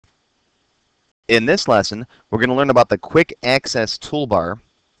In this lesson, we're going to learn about the Quick Access Toolbar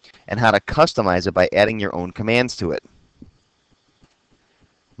and how to customize it by adding your own commands to it.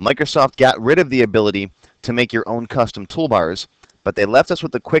 Microsoft got rid of the ability to make your own custom toolbars, but they left us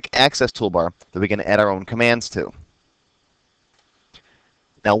with the Quick Access Toolbar that we can add our own commands to.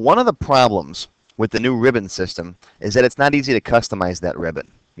 Now, one of the problems with the new ribbon system is that it's not easy to customize that ribbon.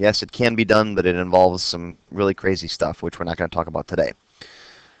 Yes, it can be done, but it involves some really crazy stuff, which we're not going to talk about today.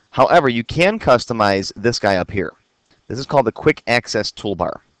 However, you can customize this guy up here. This is called the Quick Access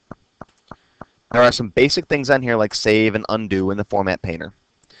Toolbar. There are some basic things on here like save and undo in the Format Painter.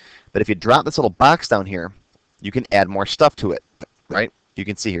 But if you drop this little box down here, you can add more stuff to it, right? You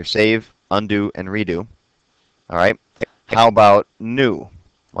can see here, save, undo, and redo. All right. How about new?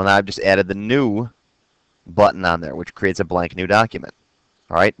 Well, now I've just added the new button on there, which creates a blank new document.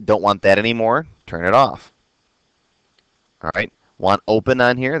 All right. Don't want that anymore. Turn it off. All right. Want open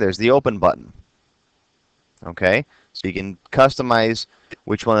on here? There's the open button. Okay. So you can customize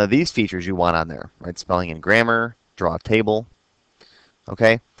which one of these features you want on there, right? Spelling and grammar, draw a table.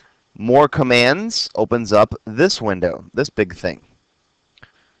 Okay. More commands opens up this window, this big thing.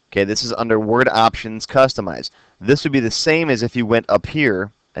 Okay, this is under Word Options Customize. This would be the same as if you went up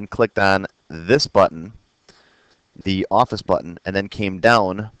here and clicked on this button, the Office button, and then came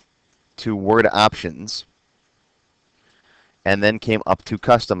down to Word Options, and then came up to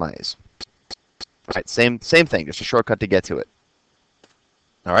Customize. All right, same thing, just a shortcut to get to it.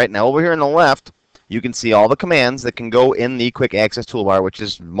 All right, now over here on the left, you can see all the commands that can go in the Quick Access Toolbar, which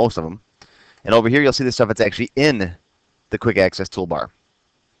is most of them. And over here, you'll see the stuff that's actually in the Quick Access Toolbar.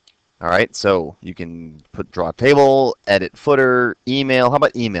 All right, so you can draw a table, edit footer, email. How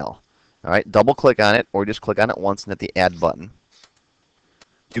about email? All right, double click on it, or just click on it once and hit the add button.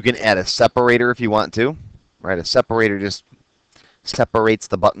 You can add a separator if you want to. Right, a separator just separates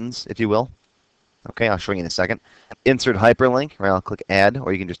the buttons, if you will. Okay, I'll show you in a second. Insert hyperlink, right, I'll click add,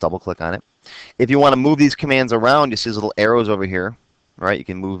 or you can just double click on it. If you want to move these commands around, you see these little arrows over here. Right, you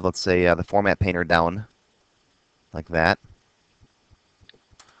can move, let's say, the Format Painter down like that.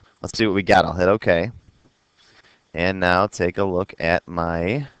 Let's see what we got. I'll hit OK. And now take a look at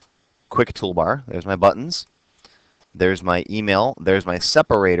my Quick Toolbar. There's my buttons. There's my email. There's my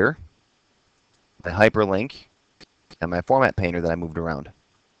separator, my hyperlink, and my Format Painter that I moved around.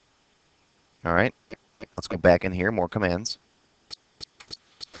 All right. Let's go back in here. More commands.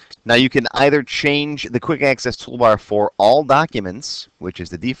 Now you can either change the Quick Access Toolbar for all documents, which is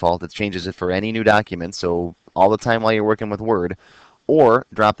the default. It changes it for any new document, so all the time while you're working with Word, or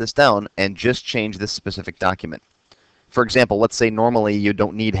drop this down and just change this specific document. For example, let's say normally you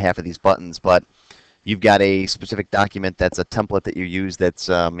don't need half of these buttons, but you've got a specific document that's a template that you use that's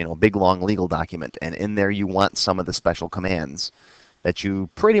a big long legal document, and in there you want some of the special commands that you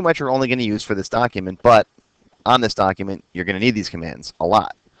pretty much are only going to use for this document, but on this document you're going to need these commands a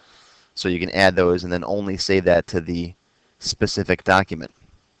lot. So you can add those and then only save that to the specific document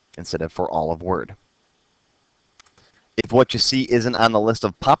instead of for all of Word. If what you see isn't on the list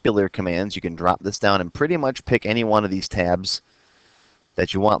of popular commands, you can drop this down and pretty much pick any one of these tabs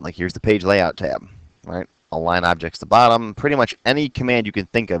that you want. Like here's the Page Layout tab, right? Align objects to bottom. Pretty much any command you can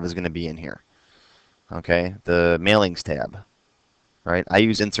think of is going to be in here. Okay, the Mailings tab, right? I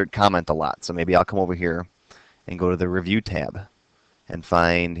use Insert Comment a lot, so maybe I'll come over here and go to the Review tab and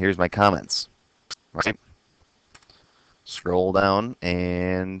find, here's my comments, right? Scroll down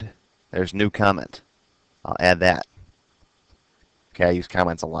and there's New Comment. I'll add that. Okay, I use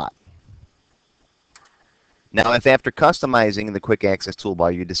comments a lot. Now, if after customizing the Quick Access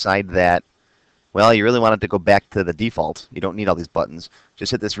Toolbar you decide that, well, you really want it to go back to the default, you don't need all these buttons,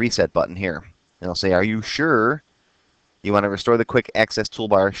 just hit this reset button here. And it'll say, are you sure you want to restore the Quick Access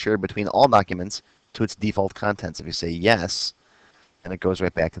Toolbar shared between all documents to its default contents? If you say yes, then it goes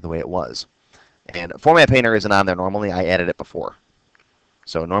right back to the way it was. And Format Painter isn't on there normally. I added it before.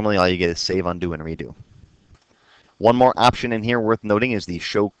 So normally all you get is save, undo, and redo. One more option in here worth noting is the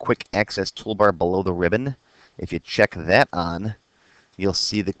Show Quick Access Toolbar below the ribbon. If you check that on, you'll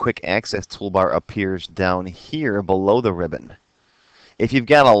see the Quick Access Toolbar appears down here below the ribbon. If you've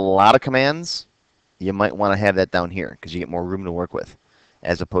got a lot of commands, you might want to have that down here because you get more room to work with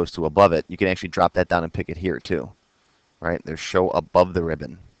as opposed to above it. You can actually drop that down and pick it here too. Right? There's Show above the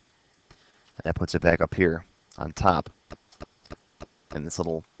ribbon. And that puts it back up here on top in this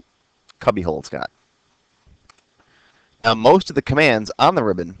little cubby hole it's got. Now, most of the commands on the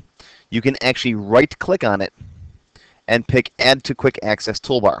ribbon, you can actually right-click on it and pick Add to Quick Access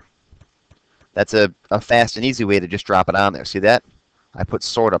Toolbar. That's a fast and easy way to just drop it on there. See that? I put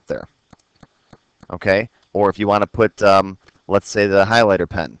Sort up there. Okay? Or if you want to put, let's say, the highlighter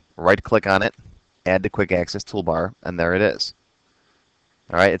pen, right-click on it, add to quick access toolbar, and there it is.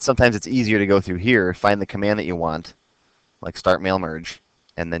 All right, sometimes it's easier to go through here, find the command that you want, like start mail merge,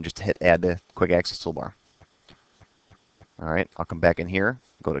 and then just hit add to quick access toolbar. All right, I'll come back in here,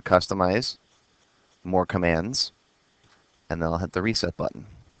 go to customize, more commands, and then I'll hit the reset button.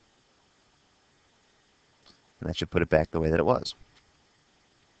 And that should put it back the way that it was.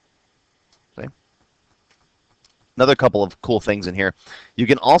 See? Another couple of cool things in here. You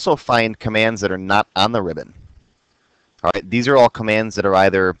can also find commands that are not on the ribbon. All right, these are all commands that are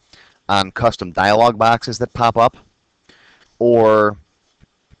either on custom dialog boxes that pop up, or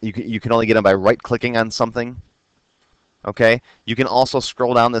you can only get them by right-clicking on something. Okay, you can also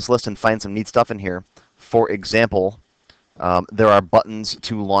scroll down this list and find some neat stuff in here. For example, there are buttons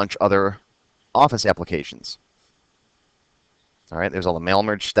to launch other Office applications. All right, there's all the mail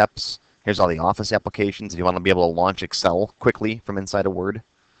merge steps. Here's all the Office applications if you want to be able to launch Excel quickly from inside of Word.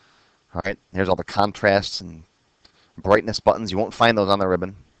 All right, here's all the contrasts and brightness buttons. You won't find those on the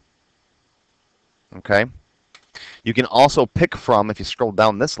ribbon. Okay. You can also pick from, if you scroll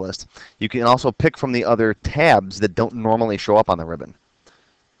down this list, you can also pick from the other tabs that don't normally show up on the ribbon.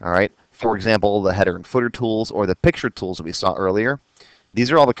 All right. For example, the header and footer tools or the picture tools that we saw earlier.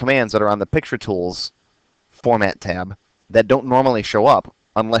 These are all the commands that are on the picture tools format tab that don't normally show up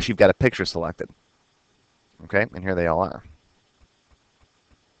unless you've got a picture selected. Okay, and here they all are.